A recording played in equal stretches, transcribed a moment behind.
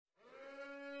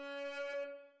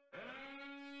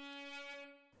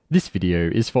This video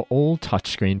is for all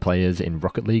touchscreen players in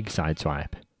Rocket League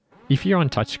Sideswipe. If you're on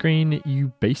touchscreen,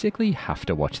 you basically have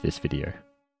to watch this video.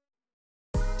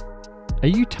 Are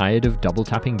you tired of double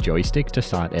tapping joystick to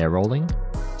start air rolling?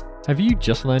 Have you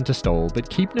just learned to stall but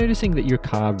keep noticing that your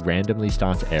car randomly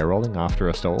starts air rolling after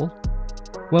a stall?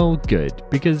 Well, good,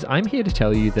 because I'm here to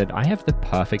tell you that I have the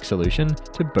perfect solution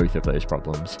to both of those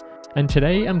problems, and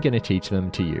today I'm going to teach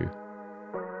them to you.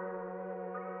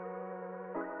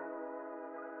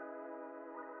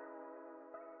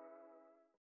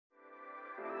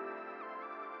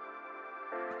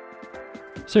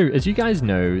 So as you guys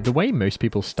know, the way most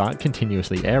people start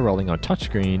continuously air rolling on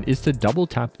touchscreen is to double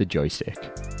tap the joystick.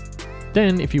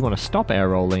 Then if you want to stop air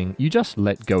rolling, you just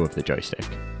let go of the joystick.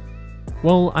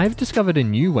 Well, I've discovered a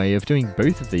new way of doing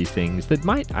both of these things that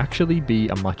might actually be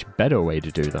a much better way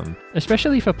to do them,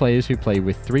 especially for players who play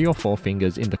with 3 or 4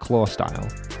 fingers in the claw style.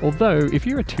 Although, if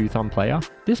you're a 2-thumb player,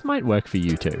 this might work for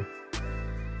you too.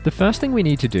 The first thing we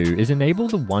need to do is enable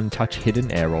the one-touch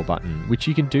hidden air roll button, which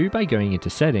you can do by going into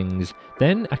settings,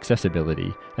 then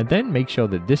accessibility, and then make sure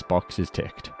that this box is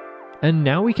ticked. And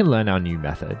now we can learn our new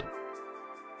method.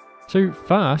 So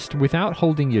first, without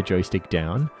holding your joystick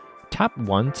down, tap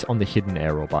once on the hidden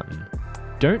air roll button.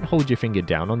 Don't hold your finger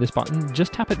down on this button,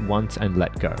 just tap it once and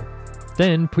let go.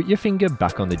 Then put your finger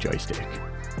back on the joystick.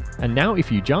 And now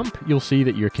if you jump, you'll see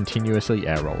that you're continuously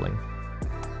air rolling.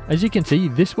 As you can see,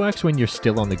 this works when you're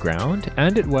still on the ground,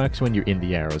 and it works when you're in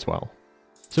the air as well.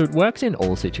 So it works in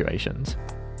all situations.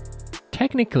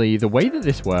 Technically, the way that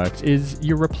this works is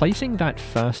you're replacing that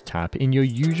first tap in your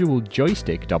usual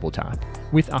joystick double tap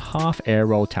with a half air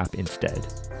roll tap instead.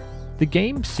 The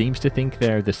game seems to think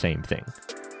they're the same thing.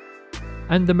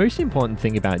 And the most important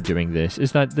thing about doing this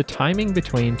is that the timing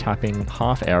between tapping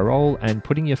half air roll and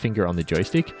putting your finger on the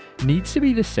joystick needs to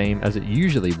be the same as it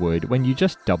usually would when you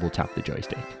just double tap the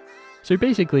joystick. So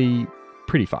basically,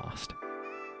 pretty fast.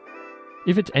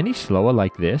 If it's any slower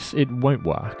like this, it won't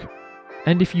work.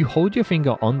 And if you hold your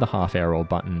finger on the half air roll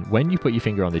button when you put your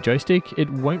finger on the joystick, it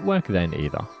won't work then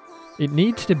either. It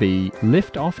needs to be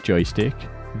lift off joystick,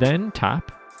 then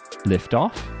tap, lift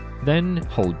off, then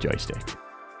hold joystick.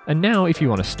 And now if you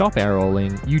want to stop air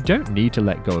rolling, you don't need to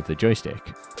let go of the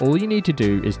joystick. All you need to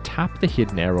do is tap the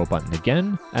hidden air roll button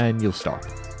again and you'll stop.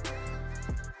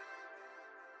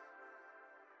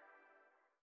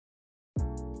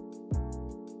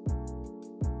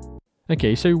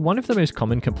 Okay, so one of the most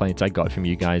common complaints I got from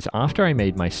you guys after I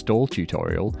made my stall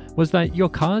tutorial was that your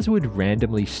cars would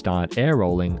randomly start air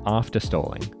rolling after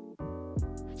stalling.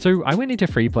 So I went into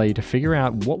FreePlay to figure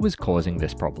out what was causing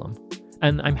this problem.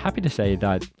 And I'm happy to say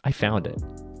that I found it.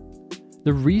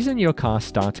 The reason your car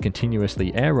starts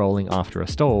continuously air rolling after a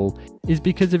stall is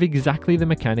because of exactly the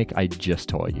mechanic I just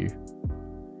taught you.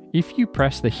 If you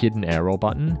press the hidden air roll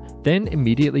button, then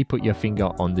immediately put your finger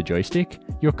on the joystick,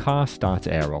 your car starts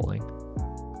air rolling.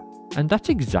 And that's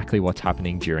exactly what's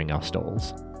happening during our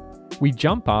stalls. We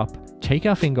jump up, take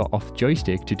our finger off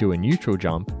joystick to do a neutral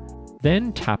jump,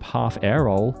 then tap half air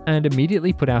roll and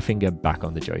immediately put our finger back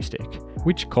on the joystick,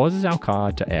 which causes our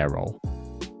car to air roll.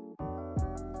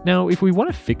 Now, if we want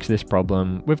to fix this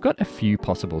problem, we've got a few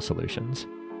possible solutions.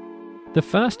 The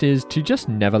first is to just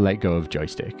never let go of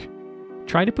joystick.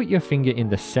 Try to put your finger in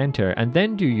the center and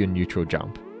then do your neutral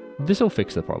jump. This will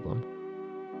fix the problem.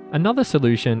 Another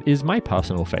solution is my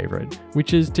personal favorite,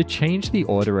 which is to change the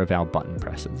order of our button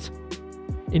presses.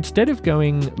 Instead of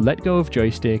going let go of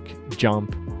joystick,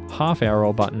 jump, half air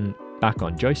roll button, back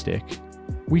on joystick,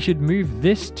 we should move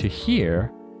this to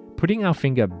here, putting our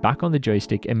finger back on the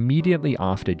joystick immediately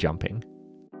after jumping.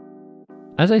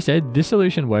 As I said, this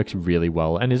solution works really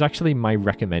well and is actually my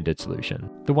recommended solution,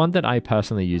 the one that I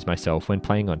personally use myself when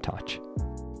playing on touch.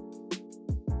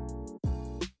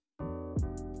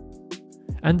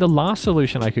 And the last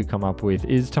solution I could come up with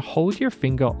is to hold your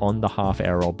finger on the half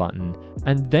air roll button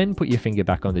and then put your finger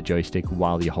back on the joystick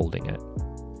while you're holding it.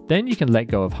 Then you can let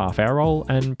go of half air roll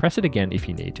and press it again if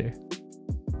you need to.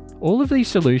 All of these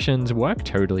solutions work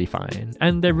totally fine,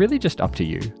 and they're really just up to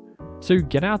you. So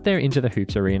get out there into the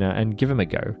hoops arena and give them a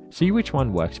go. See which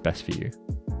one works best for you.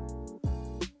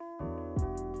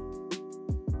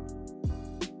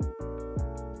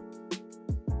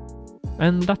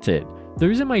 And that's it.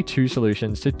 Those are my 2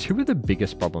 solutions to 2 of the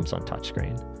biggest problems on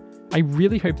touchscreen. I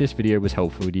really hope this video was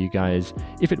helpful to you guys.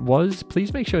 If it was,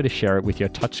 please make sure to share it with your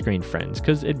touchscreen friends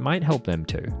because it might help them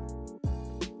too.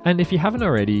 And if you haven't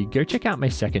already, go check out my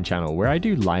second channel where I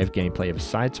do live gameplay of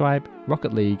Sideswipe,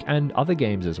 Rocket League, and other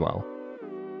games as well.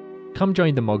 Come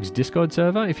join the Mogz Discord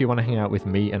server if you want to hang out with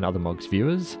me and other Mogz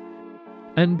viewers.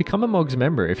 And become a Mogz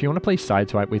member if you want to play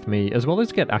Sideswipe with me as well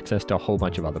as get access to a whole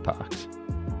bunch of other perks.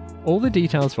 All the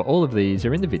details for all of these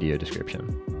are in the video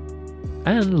description.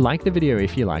 And like the video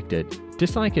if you liked it,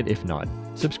 dislike it if not.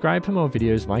 Subscribe for more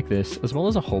videos like this, as well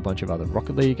as a whole bunch of other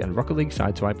Rocket League and Rocket League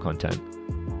Sideswipe content.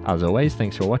 As always,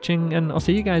 thanks for watching, and I'll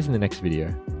see you guys in the next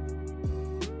video.